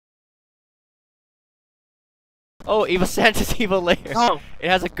Oh, Evil Santa's evil lair. Oh. It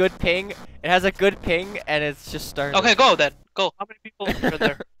has a good ping. It has a good ping, and it's just started. Okay, go then. Go. How many people are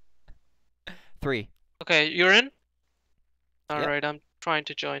there? 3. Okay, you're in? Alright, I'm trying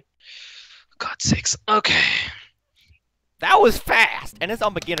to join. God's sakes. Okay. That was fast, and it's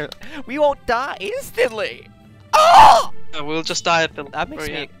on beginner. We won't die instantly. Oh! We'll just die at the That makes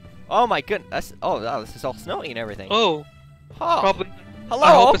very me. end. Oh my goodness. Oh, wow, this is all snowy and everything. Oh, Oh. probably. Hello.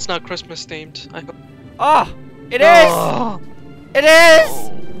 I hope it's not Christmas themed. I hope. Oh, it is. Oh. It is.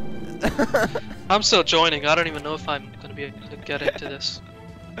 I'm still joining. I don't even know if I'm gonna be able to get into this.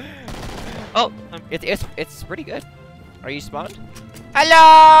 Oh, It's pretty good. Are you spawned?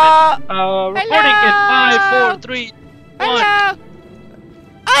 Hello. recording in 5, 4, 3, 1. Hello.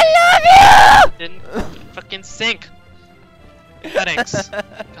 I love you. Didn't fucking sync. Settings.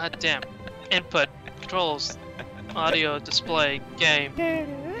 God damn. Input. Controls. Audio. Display. Game.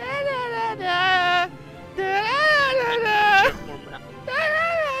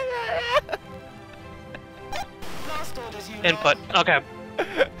 Input. Okay.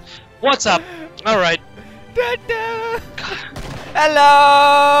 What's up? Alright.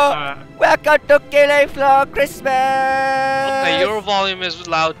 Hello. Welcome to Killing Floor Christmas. Okay, your volume is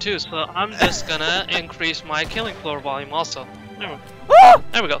loud too, so I'm just gonna increase my Killing Floor volume also. There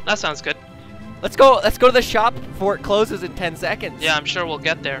we go. That sounds good. Let's go to the shop before it closes in 10 seconds. Yeah, I'm sure we'll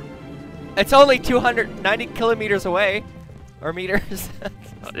get there. It's only 290 kilometers away. Or meters.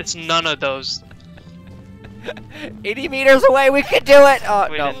 It's none of those. 80 meters away, we could do it! Oh,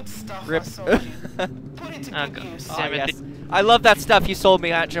 We no. didn't. Rip. God damn it. Yes. I love that stuff you sold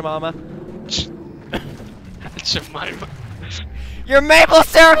me, Aunt Jemima. Jemima. Your maple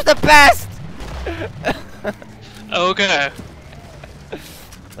syrup's the best! Okay.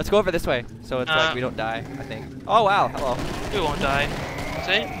 Let's go over this way, so it's like we don't die, I think. Oh, wow, hello. We won't die.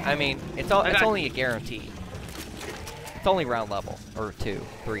 See? I mean, it's only a guarantee. It's only round level. Or 2,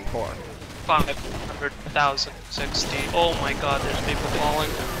 3, 4. 500,060. Oh my god, there's people falling.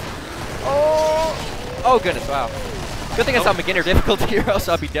 Oh! Oh, goodness, wow. Good thing it's on beginner difficulty, or else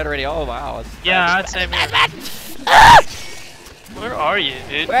I'll be dead already. Oh, wow. Yeah, I'd say me. Where are you,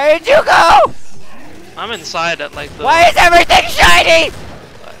 dude? Where did you go? I'm inside at like the. Why is everything shiny?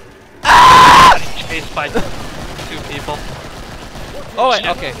 Ah! Chased by 2 people. Oh, wait,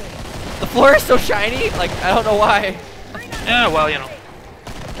 okay. The floor is so shiny, like, I don't know why. Yeah, well, you know.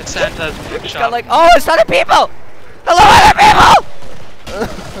 It's Santa's It's workshop. got like, oh, it's other people! Hello, other people!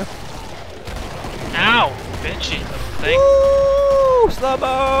 Ow! Bitchy thing. Woo!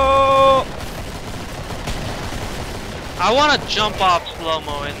 Slow-mo! I want to jump off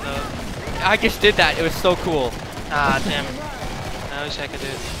slow-mo in the. I just did that, it was so cool. Ah, damn it. I wish I could do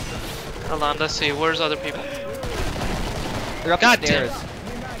it. Hold on, let's see. Where's other people? They're up God the stairs.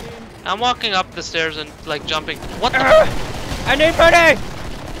 I'm walking up the stairs and like jumping. What the? I need money!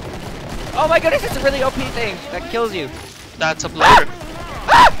 Oh my goodness, it's a really OP thing that kills you. That's a blader.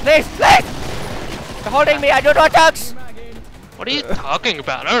 Ah! Please! Please! They're holding me, I don't want dogs! What are you talking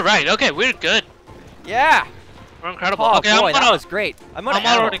about? Alright, okay, we're good. Yeah! We're incredible. Oh Okay, boy, that was great. I'm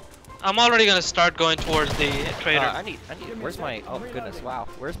already gonna start going towards the trader. I need, where's my, oh goodness, wow.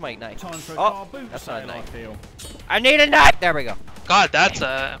 Where's my knife? Oh, that's not a knife. I need a knife! There we go. God, that's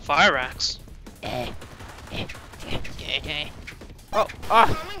a fire axe. Oh,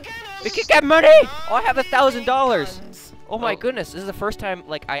 ah! We can get money! Oh, I have $1,000! Oh my goodness, this is the first time,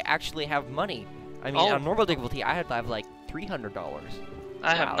 like, I actually have money. I mean, on normal difficulty, I had to have, like, $300.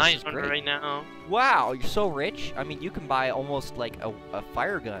 I have Wow, 900 right now. Wow, you're so rich. I mean, you can buy almost, like, a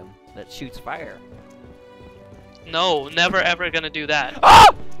fire gun that shoots fire. No, never ever gonna do that. Oh!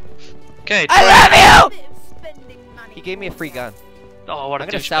 Okay, I love you! He gave me a free gun. Oh, what a I'm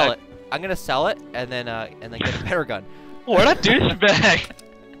gonna douchebag. sell it. I'm gonna sell it, and then get a better gun. What a douchebag!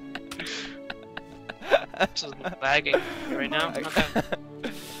 Just lagging right now. Okay.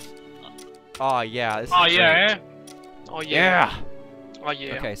 Oh yeah. This is Oh great. yeah. Oh yeah. Yeah. Oh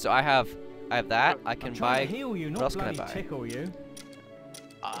yeah. Okay, so I have that. I can buy. What else can I buy? Tickle you.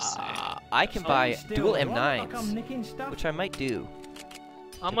 I can buy dual Like M9s, I'm nicking stuff? which I might do.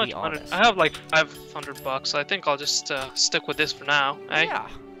 How to much be money? honest. I have like $500. I think I'll just stick with this for now. Eh? Yeah.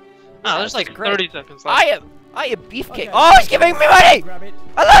 Oh, there's this like is great. 30 seconds left. I am beefcake. Okay, Oh, he's giving me money! Grab it.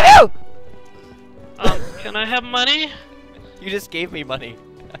 I love Can I have money? you! You just gave me money.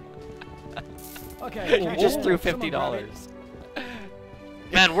 Okay, You catch just it. threw Someone grab it.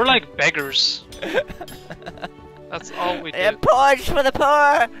 $50. Man, we're like beggars. That's all we do. And porridge for the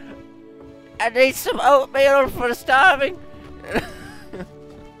poor. I need some oatmeal for the starving.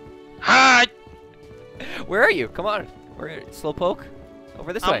 Hi! Where are you? Come on. We're slowpoke.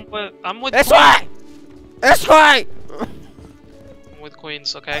 Over this way. I'm with This Queen. way! This way! With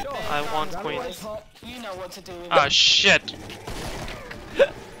queens, okay? I want queens. You know what to do. Ah, shit.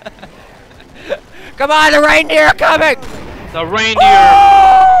 Come on, the reindeer are coming! The reindeer!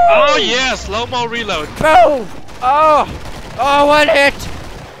 Oh, Oh yeah, slow-mo reload. boom! Oh! Oh, one hit!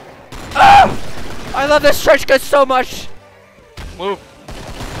 Oh! I love this trench gun so much! Move.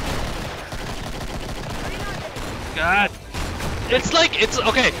 God. It's like, it's,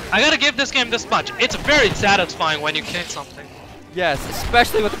 okay, I gotta give this game this much. It's very satisfying when you kick something. Yes,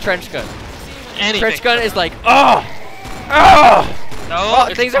 especially with the trench gun. Anything. Trench gun is like, oh! Oh! No,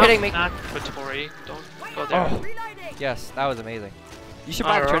 Oh, things are hitting me. Not inventory. Don't go there. Oh. Yes, that was amazing. You should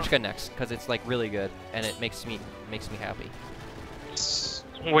buy the trench gun next, because it's like really good, and it makes me happy.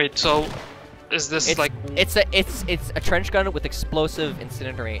 Wait, so is this It's like it's a trench gun with explosive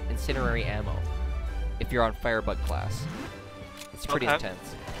incendiary ammo. If you're on Firebug class, it's pretty Okay.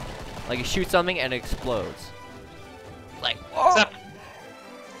 intense. Like you shoot something and it explodes. Like, is oh, that,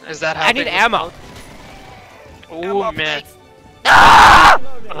 is that how I need big ammo. Oh Ammo, man. please. Ah!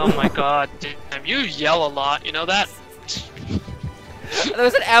 Oh my god, damn, you yell a lot, you know that? There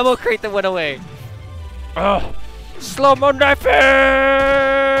was an ammo crate that went away. Oh, slow-mo knifing!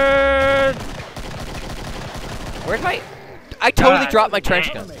 Where's my? I totally dropped my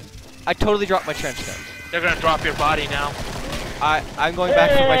trench gun. I totally dropped my trench gun. They're gonna drop your body now. I'm going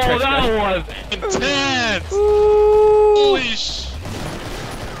back for my trench gun. That was intense! Ooh. Holy sh...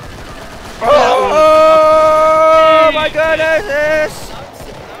 Oh my goodness!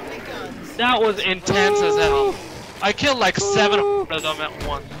 That was intense as hell. I killed like 700 of them at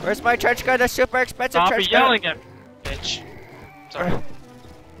once. Where's my trench gun? That's super expensive Stop trench gun. yelling at me, bitch. Sorry.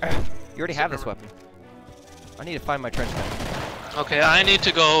 You already have this weapon. I need to find my trench gun. Okay, I need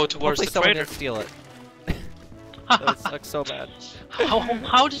to go towards Hopefully the someone trader. didn't steal it. That would suck so bad.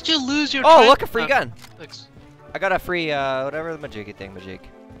 How did you lose your Oh, train- look, a free gun. Thanks. I got a free, whatever the Majiki thing, Majik.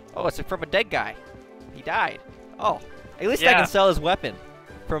 Oh, it's from a dead guy. He died. Oh, at least I Yeah. can sell his weapon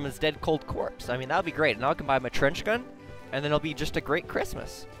from his dead cold corpse. I mean, that would be great. And I can buy my trench gun, and then it'll be just a great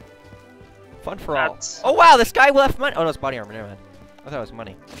Christmas. Fun for That's- all. Oh, wow, this guy left money. Oh, no, it's body armor. Never mind. I thought it was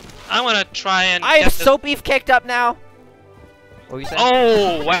money. I'm gonna try and I am get this- so beef-caked up now. What were you saying?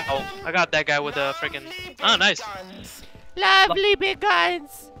 Oh, wow. I got that guy with the freaking... Oh, nice. Lovely big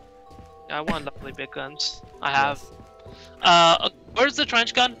guns. I want lovely big guns. I have. Where's the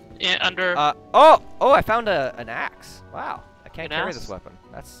trench gun? Under... Oh, I found an axe. Wow, I can't An carry axe? this weapon.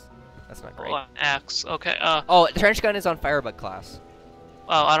 That's not great. Oh, an axe. Okay, Oh, the trench gun is on Firebug class.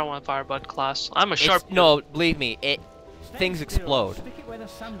 well, I don't want Firebud class. I'm a sharp... No, believe me, things explode.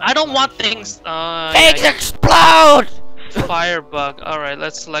 I don't want things... Things explode! Firebug. Alright,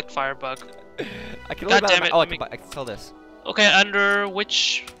 let's select Firebug. I can only God buy damn it, oh, let me- I can sell this. Okay, under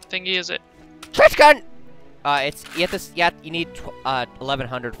which thingy is it? Trench gun! You need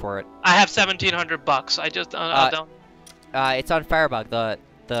 1,100 for it. I have 1,700 bucks. I just don't... It's on Firebug, the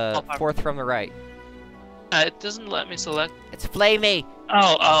Firebug. fourth from the right. It doesn't let me select... It's flamey!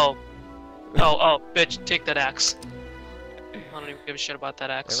 Oh, bitch, take that axe. I don't even give a shit about that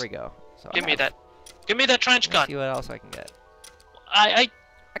axe. There we go. So Give me that. Give me that trench Let's gun. see what else I can get. I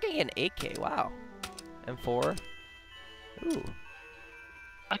can get an AK, wow. M4. Ooh,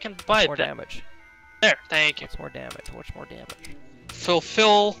 I can buy more that. damage. There, thank you. What's more damage? What's more damage?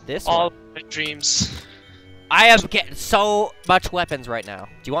 Fulfill This all one. my dreams. I am getting so much weapons right now.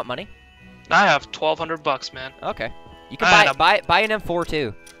 Do you want money? I have 1,200 bucks, man. Okay. You can I buy an M4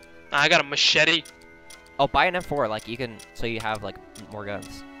 too. I got a machete. Oh, buy an M4, like you can, so you have like more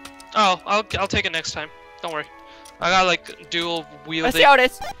guns. Oh, I'll take it next time. Don't worry. I got like dual wielding. Let's see how it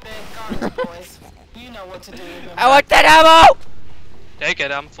is. Big guns, boys. You know what to do with them. I want that ammo! Take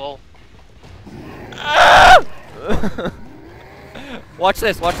it, I'm full. Ah! Watch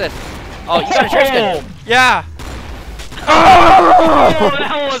this, watch this. Oh, you got a trench gun. Yeah. Oh,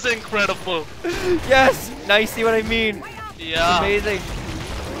 that was incredible. Yes. Now you see what I mean. Yeah. Amazing.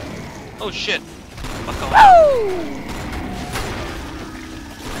 Oh shit. Fuck off. Woo!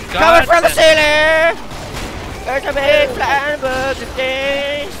 Coming from the damn. ceiling! There's a big flying bug of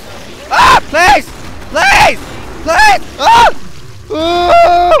things. Ah! Please! Please! Please! Ah! Ooh!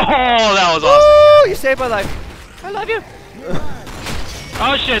 Oh, that was awesome. Ooh, you saved my life. I love you.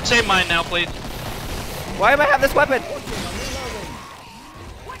 Oh shit, save mine now, please. Why am I have this weapon?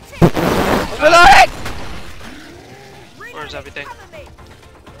 Reloading! Where's everything?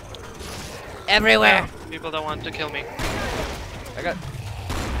 Everywhere. People that want to kill me. I got.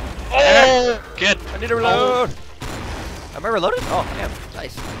 Oh! Get! I need to reload. Am I reloaded? Oh, damn.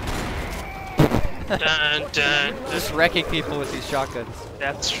 Nice. Dun, dun, dun. Just wrecking people with these shotguns.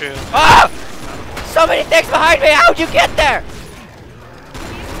 That's true. Ah! so many things behind me. How'd you get there?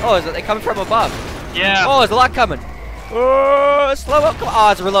 Oh, is it they coming from above? Yeah. Oh, there's a lot coming. Slow mo. Oh,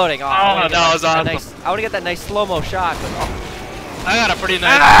 it's reloading. Oh, that was awesome. I want to get that nice slow-mo shot. Oh. I got a pretty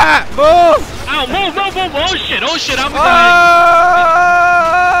nice. Ah! Move! Ow, move! Oh shit! I'm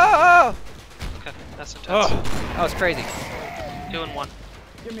Oh! Okay, that's intense. Oh, that was crazy. 2 and 1.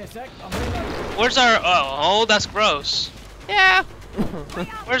 Give me a sec. I'll bring it up. Where's our? Oh, that's gross. Yeah.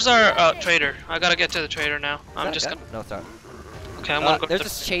 Where's our trader? I gotta get to the trader now. I'm just gonna. No, it's not. Okay, I'm gonna go. There's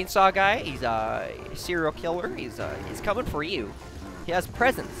this chainsaw guy. He's a serial killer. He's coming for you. He has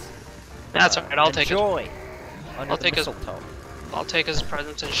presents. That's alright. I'll take it. Enjoy. Under I'll the take his. mistletoe. I'll take his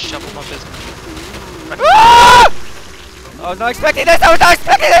presents and shove them up his. Ah! I was not expecting this. I was not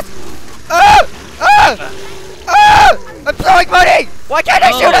expecting this. Ah! Ah! Ah! I'm throwing money. Why can't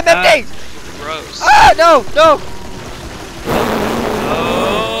I shoot him empty? Gross. Ah! No! No!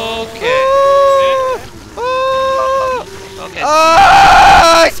 Okay. Okay.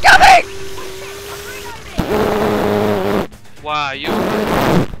 Oh, it's coming! Wow, you.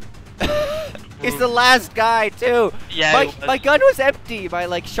 He's the last guy too. Yeah. My gun was empty. My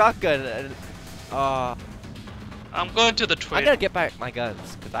like shotgun. And, I'm going to the I trader. gotta get back my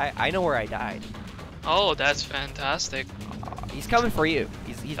guns because I know where I died. Oh, that's fantastic. He's coming for you.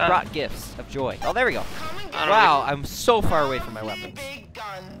 He's brought gifts of joy. Oh, there we go. I don't Wow, I'm so far away from my weapons. Big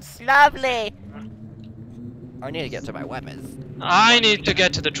guns. Lovely. I need to get to my weapons. I need to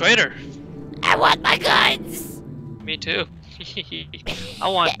get to the trader. I want my guns. Me too. I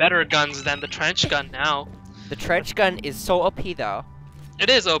want better guns than the trench gun now. The trench gun is so OP though. It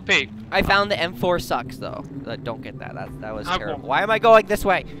is OP. I found the M4 sucks though. Don't get that. That was I terrible. won't. Why am I going this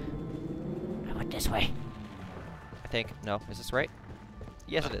way? I went this way. I think. No. Is this right?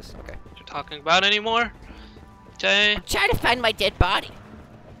 Yes, it is. Okay. What you're talking about anymore? Okay. I'm trying to find my dead body.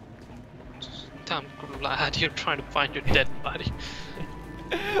 I'm glad you're trying to find your dead body.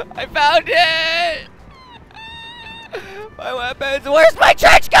 I found it. My weapons. Where's my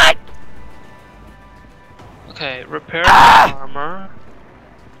trench gun? Okay, repair Ah! armor.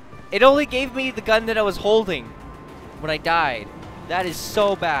 It only gave me the gun that I was holding when I died. That is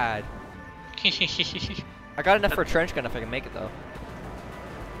so bad. I got enough for a trench gun if I can make it though.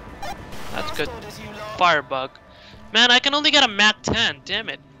 That's good. Firebug. Man, I can only get a MAC 10. Damn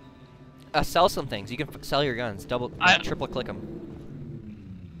it. Sell some things. You can sell your guns. Triple click them.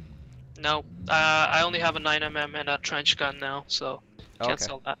 No, I only have a 9mm and a trench gun now, so can't Okay.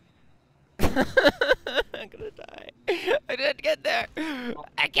 sell that. I'm gonna die. I didn't get there.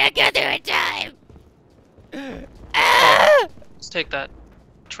 I can't get there in time. Ah! Let's take that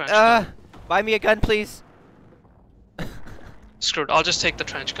trench gun. Buy me a gun, please. Screw it, I'll just take the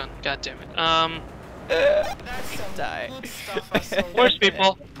trench gun. God damn it. Die. Where's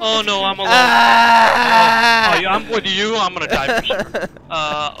people? Oh no, I'm alone. Ah! Oh, yeah, I'm with you. I'm gonna die for sure.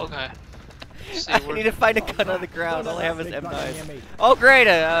 Okay. Let's see, I where- need to find a gun on the ground. All I have is M9. Oh great,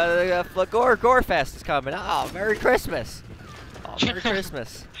 Gore Fest is coming. Oh, Merry Christmas. Oh, Merry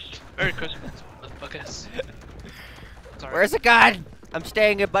Christmas. Merry Christmas, motherfuckers. Sorry. Where's the gun? I'm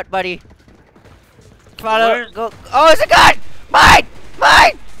staying in butt buddy. Follow. Go. Oh, it's a gun! Mine!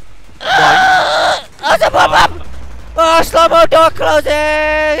 Mine! Ah! Oh, it's a bump up! Oh, slow-mo door closing!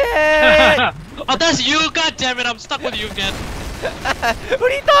 Oh, that's you! God damn it! I'm stuck with you again. Who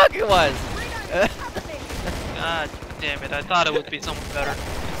do you thought it was? God damn it! I thought it would be someone better.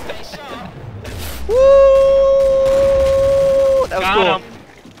 Woo! That was Got cool. him.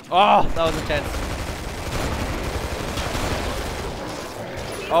 Oh, that was intense.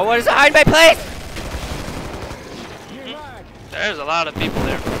 Oh, what is behind my place? There's a lot of people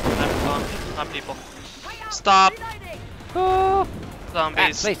there. Not people. Stop. Oh.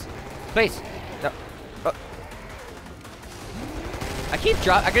 Zombies. Please. Please. No. Oh. I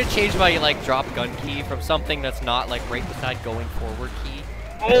gotta change my like drop gun key from something that's not like right beside going forward key.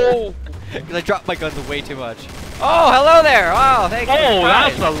 Oh! Because I dropped my guns way too much. Oh, hello there! Oh, thank you. Oh,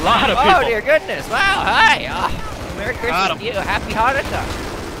 that's a lot of people. Oh dear goodness! Wow, hi! Merry Christmas Got to you! Happy Hanukkah!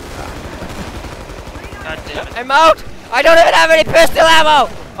 God damn it. I'm out! I don't even have any pistol ammo!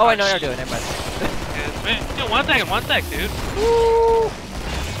 Oh, I know you're doing it, but. Dude, one sec, dude. Woo.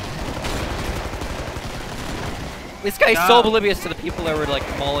 This guy's so oblivious to the people that were like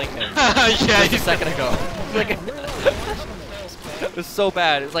mauling him Yeah, just a second ago. Like, it was so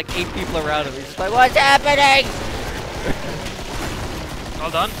bad. It was like 8 people around him. He's just like, what's happening?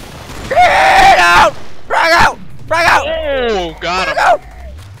 All done? Get out! Frag out! Frag out! Oh, got him. Frag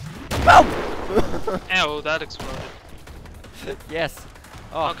out! Boom! Ew, that exploded. Yes.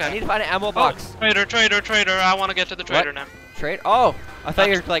 Oh, Okay. I need to find an ammo box. Trader. I want to get to the trader now. Trade? Oh, I thought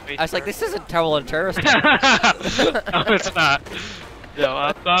you were like, I was like, this isn't Towel and Terrorist. No, it's not. No,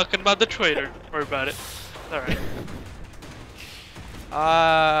 I'm talking about the trader. Don't worry about it. Alright.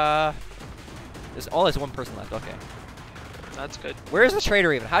 There's one person left. Okay. That's good. Where is the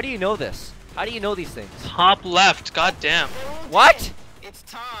trader even? How do you know this? How do you know these things? Top left. God damn. What? It's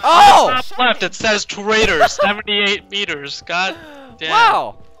time. Oh! Top left. It says trader. 78 meters. God damn.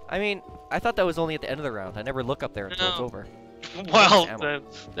 Wow. I mean, I thought that was only at the end of the round. I never look up there until it's No. over. Well,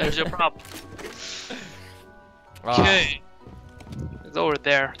 there's your problem. Okay. It's over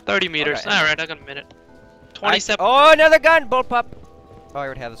there. 30 meters. Okay. Alright, I got a minute. 27. Oh, another gun! Bolt pop! Oh, I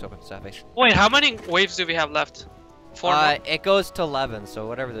already have this open. Sad face. Wait, how many waves do we have left? 4 more? It goes to 11, so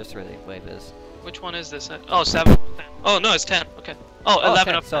whatever this really wave is. Which one is this? Oh, 7. 10. Oh, no, it's 10. Okay. Oh, 11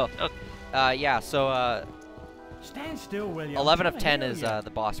 10, of so, 10. Okay. yeah, so, Stand still, William. 11 of I'm 10 trying to is, hear you. the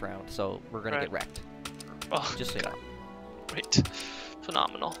boss round, so we're gonna Right. get wrecked. Oh, Just so you know. great.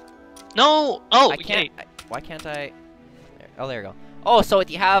 Phenomenal. No! Oh, I can't. yay. Why can't I? Oh, there you go. Oh, so if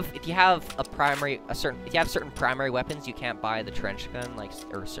you have certain primary weapons, you can't buy the trench gun, like,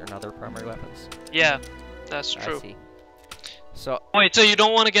 or certain other primary weapons. Yeah, that's I true. see. So Wait, so you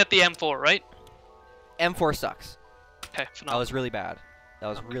don't want to get the M4, right? M4 sucks. Okay, That phenomenal. was really bad. That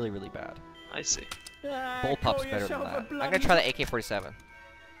was really, really bad. I see. Ah, Bullpup's call better than yourself a that. I'm bloody- gonna try the AK-47.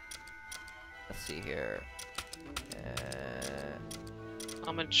 Let's see here.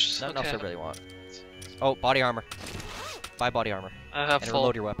 How much? Nothing Okay. else I really want. Oh, body armor. Buy body armor. I have And full.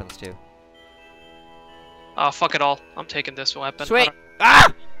 reload your weapons too. Oh, fuck it all. I'm taking this weapon. Sweet!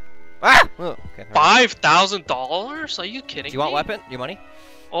 Ah! Ah! Oh, okay. alright. $5,000? Are you kidding Do you want me? weapon? Your money?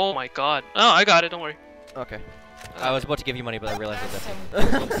 Oh my god. Oh, I got it. Don't worry. Okay. I was about to give you money, but I realized it Some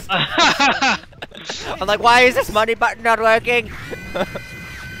was I'm like, why is this money button not working?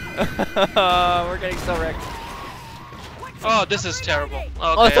 We're getting so wrecked. Oh, this is terrible. Okay.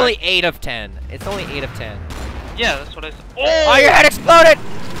 Oh, it's only 8 of 10. It's only 8 of 10. Yeah, that's what I said. Oh, your head exploded!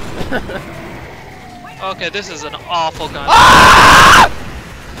 Okay, this is an awful gun. Ah!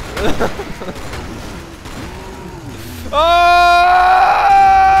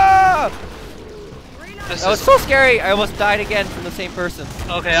 Oh! This That was is... so scary. I almost died again from the same person.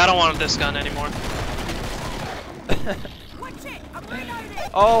 Okay, I don't want this gun anymore.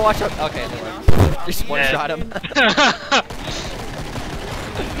 Oh, watch out. Okay, never mind. Just one Yeah. shot him.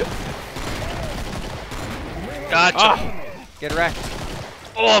 Gotcha. Ah, get wrecked.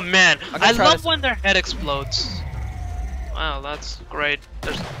 Oh man, I'm gonna I try love this. when their head explodes. Wow, that's great.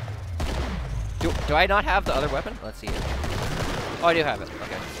 There's... Do I not have the other weapon? Let's see here. Oh, I do have it.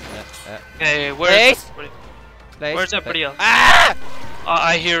 Okay. Okay, where's Place? everybody? Place, Where's everybody else? Ah!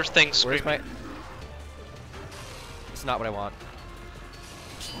 I hear things Where's screaming. my... It's not what I want.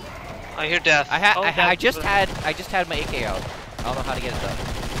 I hear death. Oh, I death. just had my AK out. I don't know how to get it done.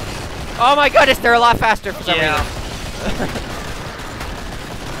 Oh my goodness, they're a lot faster for some reason.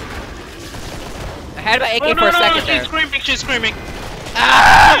 I had my AK Oh, for a second she's there. screaming, she's screaming.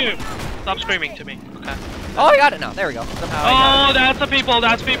 Ah! Stop screaming to me. Okay. Oh, I got it now. There we go. Somehow I got Oh, that's the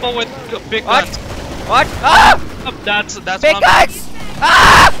people with big What? guns. What? Ah! Oh, that's Big what I'm- guns!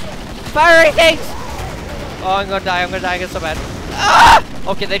 Ah! Fiery things! Oh, I'm gonna die. I get so bad. Ah!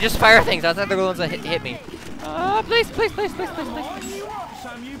 Okay, they just fire things. I thought they were the ones that hit me. Ah, please.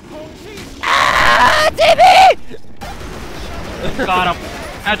 Ah, TV! Got him.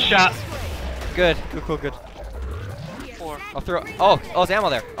 Headshot. Good. Good. 4. I'll throw. Oh, there's ammo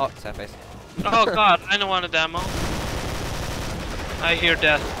there. Oh, sad face. Oh god, I don't want a demo. I hear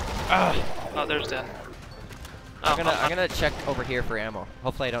death. Oh, there's death. Oh, I'm gonna check over here for ammo.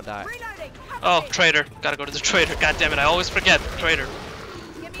 Hopefully I don't die. oh, trader. Gotta go to the trader. God damn it, I always forget. Trader.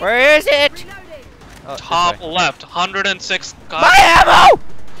 Where is it? Oh, this Top way. left, 106. God. My ammo!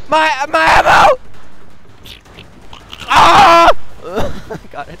 My ammo! Ah!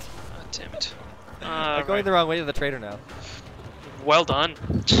 Got it. God damn it. I'm going the wrong way to the trader now. Well done.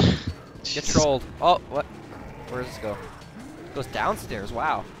 Get trolled. Oh, what? Where does this go? It goes downstairs.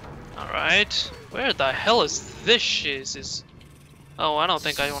 Wow. Alright. Where the hell is this shiz? Oh, I don't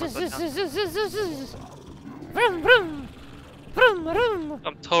think I want to put down.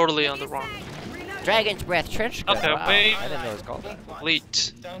 I'm totally on the wrong. Dragon's Breath Trench Gun. Okay, Wow. wait. I didn't know it was called that.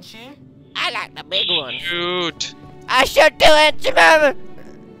 Complete. Don't you? I like the big one. Shoot. I should do it, remember?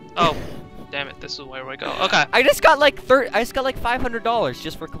 Oh, damn it! This is where we go. Okay. I just got like $500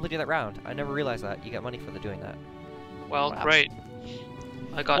 just for completing that round. I never realized that you get money for doing that. Well, Wow. great.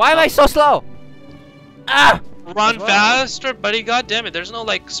 I got. Why am I so slow? Ah! Run As well. faster, buddy! God damn it! There's no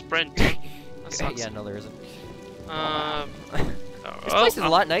like sprint. That sucks. Yeah, no, there isn't. This This place is a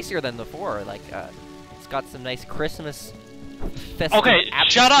lot nicer than before. Like, it's got some nice Christmas festive Okay,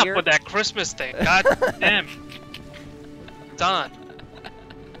 shut up atmosphere. with that Christmas thing. God damn. Done.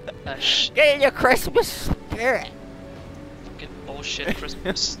 Get in your Christmas spirit. Fucking bullshit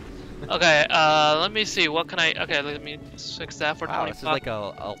Christmas. Okay, let me see. What can I? Okay, let me fix that for Wow, 20 this is like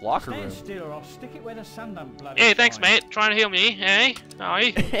a locker Stand room. still or I'll stick it where the sun don't bloody Hey, thanks, shine. mate. Trying to heal me, hey?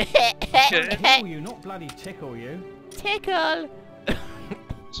 Aye. Good. Heal you, not bloody tickle you. Tickle.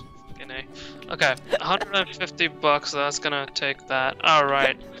 Fucking A. Okay, 150 bucks. That's gonna take that. All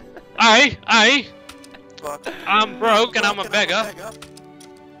right. Aye. I'm broke and I'm a beggar.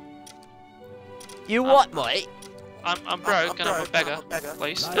 You what, mate? I'm broke and I'm a beggar.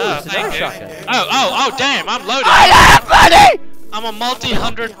 Please. Ooh, Oh, it's another thank you. shotgun. Oh, damn! I'm loaded. I have money! I'm a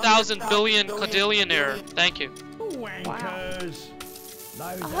multi-hundred-thousand billion quadillionaire. Thank you. Wankers.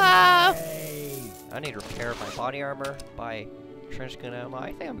 Loads of Ah. money. I need to repair my body armor, buy trench gun ammo.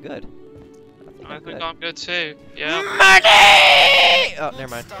 I think I'm good. I think I'm good too. Yeah. Money! Oh, never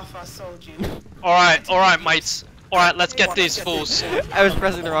mind. Stuff I sold you. All right, mates. All right, let's get these fools. I was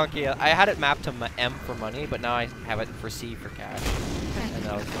pressing the wrong key. I had it mapped to M for money, but now I have it for C for cash. And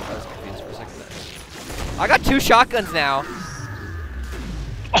I was confused for a second there. I got 2 shotguns now.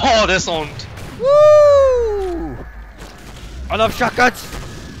 Oh, this one. Woo! I love shotguns.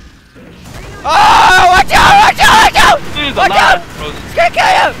 Oh, watch out! Dude, Watch out! It's gonna kill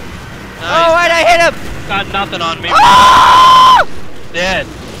you! Oh, why'd I hit him? Got nothing on me. Oh! Dead.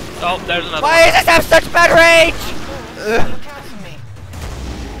 Oh, there's another Why does this have such bad range? Ugh. Look out for me.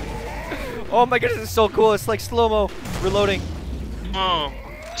 Oh my goodness, it's so cool. It's like slow-mo reloading. one. Oh,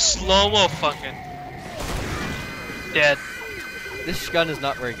 slow-mo fucking. Dead. This gun is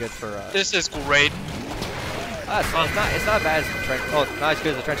not very good for This is great. it's not bad as the trench. Oh, not as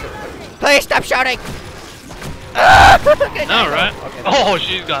good as the trench. Please stop shouting! Okay, No, right? Okay, Oh,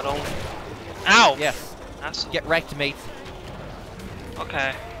 she's got owned. Ow. yes. That's Get wrecked, mate.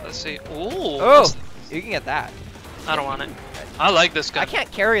 okay. Let's see. Ooh. Oh, you can get that. I don't want it. I like this gun. I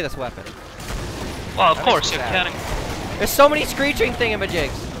can't carry this weapon. Well, of That course makes you're me sad. kidding. There's so many screeching thingamajigs.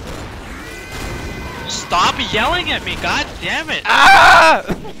 Stop yelling at me! God damn it! Ah!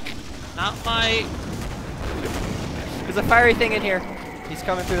 Not my. There's a fiery thing in here. He's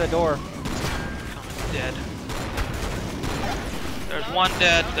coming through the door. Oh, dead. There's one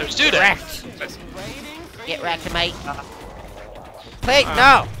dead. There's 2 dead. Wrecked. Get wrecked, mate. Please, Uh.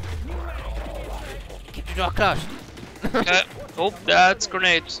 no! Keep your door closed. Okay. Oh, that's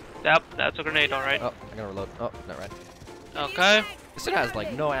grenades. Yep, that's a grenade, alright. Oh, I'm gonna reload. Oh, not right. Okay. This one has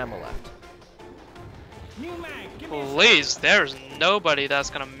like no ammo left. New mag, give me a Please, there's nobody that's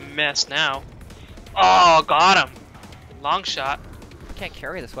gonna mess now. Oh, got him. Long shot. I can't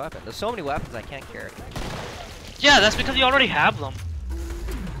carry this weapon. There's so many weapons I can't carry. Yeah, that's because you already have them.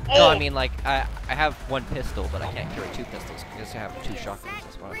 No, I Oh. mean like I have 1 pistol, but I can't carry 2 pistols because I have 2 shotguns.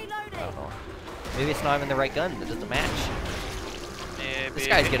 That's why. I don't know. Maybe it's not even the right gun that doesn't match. Maybe. This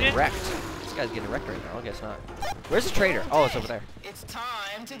guy's getting wrecked. This guy's getting wrecked right now. I guess not. Where's the trader? Oh, it's over there. It's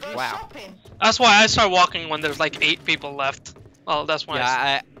time to go Wow. shopping. That's why I start walking when there's like 8 people left. Well, that's why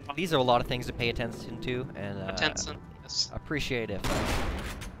Yeah, these are a lot of things to pay attention to, and attention. Yes. I appreciate if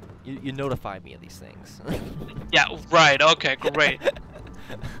you notify me of these things. Yeah, right. Okay, great.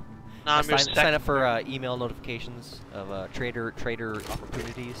 Now I'm your sign up for email notifications of trader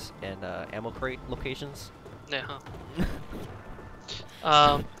opportunities and ammo crate locations. Yeah.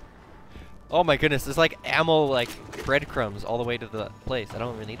 Huh. Oh my goodness, there's like ammo like breadcrumbs all the way to the place. I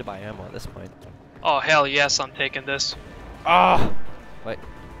don't even need to buy ammo at this point. Oh hell yes, I'm taking this. Ah! Wait.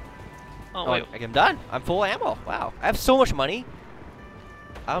 Oh Oh, wait. I'm done. I'm full ammo. Wow. I have so much money.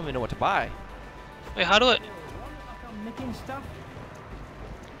 I don't even know what to buy. Wait, how do I? like I'm nicking stuff.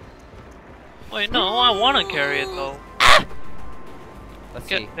 Wait, no, I want to carry it though. Let's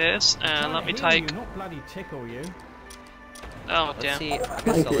see. Get this and Trying let me to heal take. you, not bloody tickle you. Oh Let's damn, see. I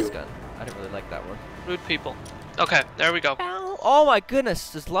can sell this gun. I didn't really like that one. rude people. Okay, there we go. Oh my goodness,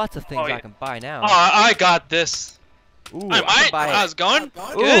 there's lots of things Oh, yeah. I can buy now. Oh, I got this. Ooh, I I'm might. buy How's it going?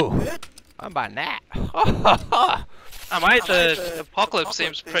 Good. Ooh, I'm buying that. I might. The apocalypse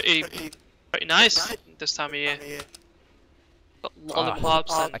seems pretty nice this time of year. Got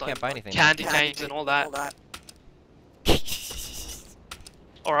lollipops and I can't like, buy anything. candy canes and all that.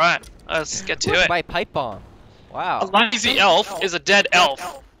 All right, let's get to Ooh, it. buy pipe bomb. A Wow. lazy elf is a dead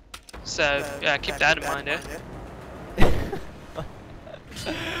elf. So yeah, keep that in mind, yeah.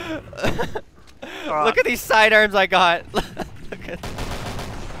 Look at these sidearms I got. Look at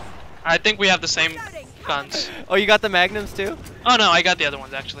I think we have the same guns. oh, you got the magnums too? Oh no, I got the other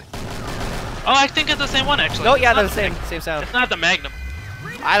ones actually. Oh, I think it's the same one actually. No, yeah, It's they're not the same sound. It's not the Magnum.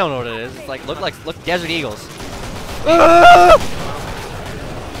 I don't know what it is. It's like look Desert Eagles.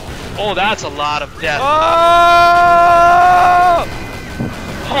 Oh, that's a lot of death. Oh!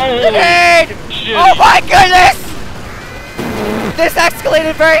 Holy Grenade! shit. Oh my goodness! This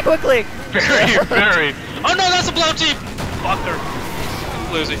escalated very quickly. Very, very. Oh no, that's a blow team. Fucker.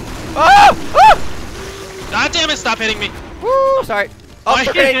 Losing. Oh! Oh! God damn it! Stop hitting me. Woo! Sorry. Oh, Why I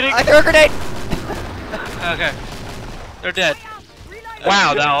threw a are you grenade. hitting? I threw a grenade. Okay. They're dead.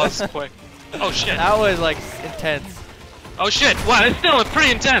 Wow, that was quick. Oh shit. That was like intense. Oh shit. Wow, it's still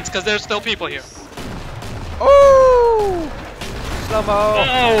pretty intense because there's still people here. Oh! Slow mo.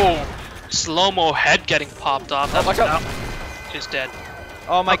 Oh! Slow-mo head getting popped off. Oh, watch out. She's dead.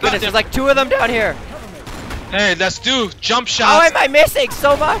 Oh my Oh, goodness, goddamn. there's like 2 of them down here. Hey, let's do jump How shots. am I missing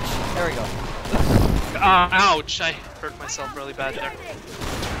so much? There we go. Ouch. I hurt myself really bad there.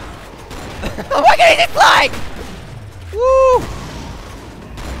 Oh my god, he's flying! Woo!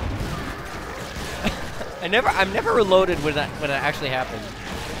 I'm never reloaded when it actually happens.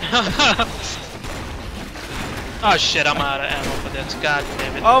 Oh shit, I'm out of ammo for this. God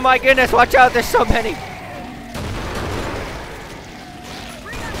damn it. Oh my goodness, watch out, there's so many.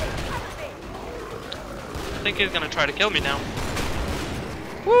 I think he's gonna try to kill me now.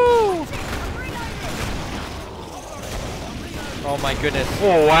 Woo! Oh my goodness.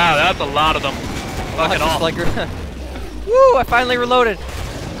 Oh wow, that's a lot of them. Fuck it Just all. like woo, I finally reloaded.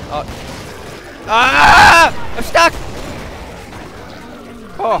 Oh. Ah! I'm stuck!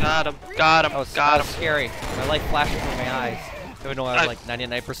 Oh. Got him. Got him. That was Got him. scary. My light flashing from my eyes. Even though I have like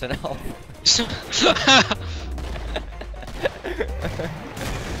 99% health.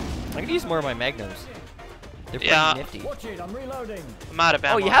 I'm gonna use more of my magnums. They're pretty Yeah. nifty. Watch it, I'm reloading. I'm out of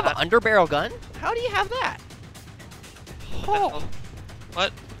ammo. Oh, you have on an underbarrel gun? How do you have that? Oh,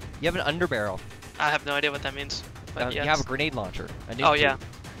 What? you have an underbarrel. I have no idea what that means. But You yes. have a grenade launcher. A nuke Oh yeah. tube.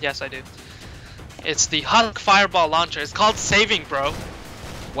 Yes, I do. It's the Husk Fireball Launcher. It's called Saving, bro.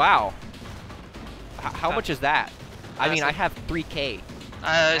 Wow. How much is that? I That's mean, I like- have 3K.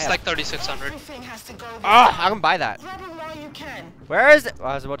 It's like 3,600. Everything has to go this Ah, way. I can buy that. Grab it while you can. Where is it? Oh,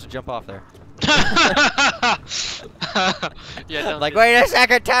 I was about to jump off there. Yeah. Don't Like, do wait a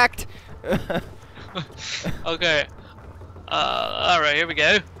second, tact. Okay. Alright, here we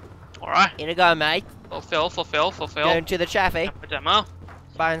go. Alright. In a go, mate. Fulfill. Going to the chaffee. Demo.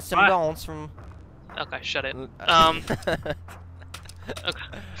 Buying some Right. guns from. Okay, shut it. I'm Okay.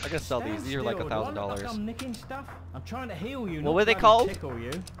 gonna sell these. These are like Stand still, do I look like $1,000. I'm nicking stuff? I'm trying to heal you. What not were they bloody called? Tickle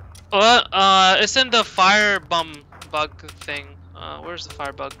you. It's in the fire bum bug thing. Where's the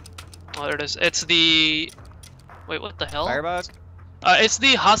fire bug? Oh, there it is. It's the. Wait, what the hell? Firebug? It's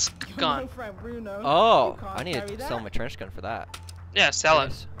the husk You're gun. no Frank Bruno. Oh, You can't I need carry to that. sell my trench gun for that. Yeah, sell it.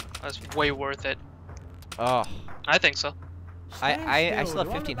 Yes. That's way worth it. Oh, I think so. Stand I still have do I look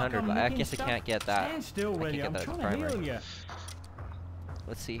like 1,500, I'm but I nicking guess I stuff? can't get that. Stand still, I will can't you? get I'm that as a trying to heal primary. you.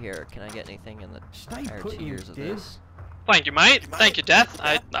 Let's see here. Can I get anything in the Stay prior put, you tiers of diz. this? Thank you, mate. Thank you, Death.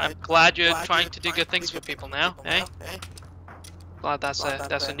 I'm glad you're trying to do good things for people now, eh? Glad that's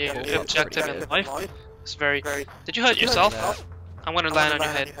a new objective in life. It's very. Did you hurt yourself? I'm gonna land on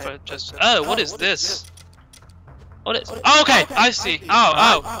your head for just. Oh, what is this? What is? Oh, okay, I see.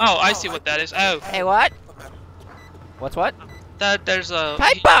 Oh, I see what that is. Oh, Hey, what? What's what? that there's a.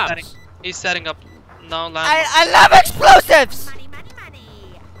 Pipe bombs! He's setting up. No land. I love explosives!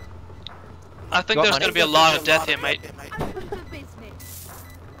 I think Got there's money? gonna be a lot of death here, mate.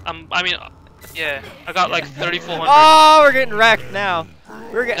 I mean, yeah, I got like 3,400. Oh, we're getting wrecked now.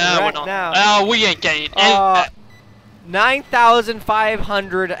 We're getting No, we're wrecked not. now. Oh, we ain't getting any.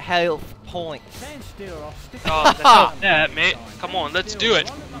 9,500 health points. Stand still, I'll stick Oh, that's not that, mate. Come on, let's do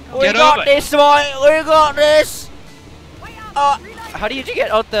it. We Get got over it. this, mate. We got this. How do you get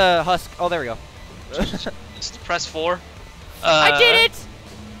out the husk? Oh, there we go. Just press 4. I did it.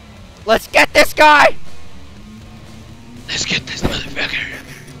 Let's get this guy. Let's get this motherfucker.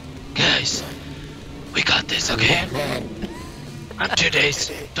 Guys, we got this, okay? I'm 2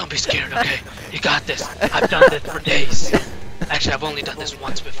 days. Don't be scared, okay? You got this. I've done this for days. Actually, I've only done this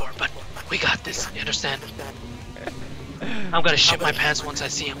once before, but we got this. You understand? I'm gonna shit my pants once I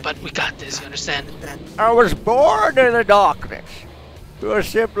see him, but we got this. You understand? I was born in the darkness. You were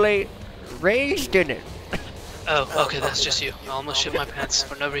simply raised in it. Oh, okay, that's just you. I almost shit my pants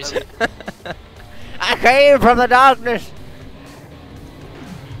for no reason. I came from the darkness.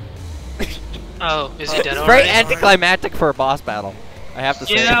 Oh, is he dead It's very already? anticlimactic for a boss battle, I have to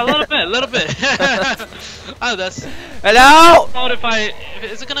say. Yeah, a little bit, Oh, that's. Hello? What if I?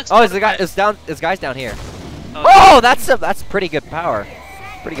 Is it gonna? Oh, is the guy? explode Is down? This guy's down here. if I- Oh, that's pretty good power.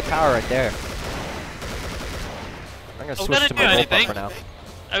 Pretty good power right there. I'm gonna Oh, switch did to it do my robot anything? for now.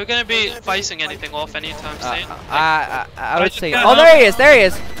 Are we gonna be ficing anything off anytime soon? I would say. just Oh, there he is. There he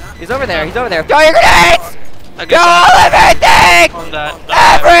is. He's over there. He's over there. Throw your grenades! I Throw guess everything! on that.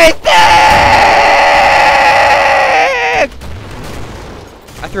 Everything!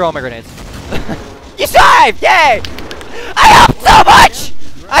 I threw all my grenades. You survived! Yay! I helped so much!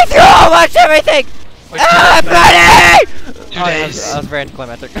 I threw all much everything! Money! Days. That was very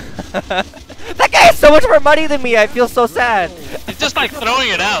anticlimactic. That guy has so much more money than me. I feel so sad. He's just like throwing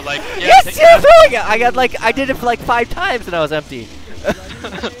it out, like yeah, Yes, take yeah, throwing it. I did it for like 5 times and I was empty.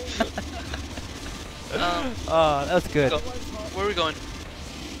 Oh, that was good. Where are we going?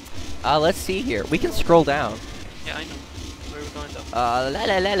 Let's see here. We can scroll down. Yeah, I know. Where are we going though? La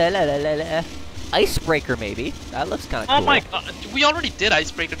la la la la la la. Icebreaker maybe. That looks kind of cool. Oh my god, we already did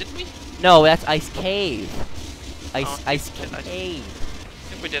Icebreaker, didn't we? No, that's Ice Cave. Ice I Cave.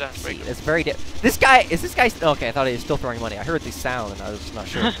 think we did Icebreaker. It's very This guy okay, I thought he was still throwing money. I heard the sound and I was not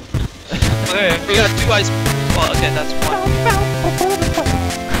sure. Okay, we got 2 ice. Well, okay, that's 1.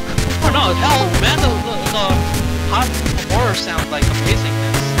 Oh no, hell, man, the hot horror sound like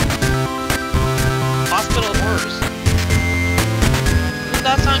amazingness. Hospital horrors. Doesn't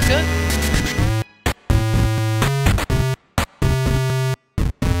that sound good?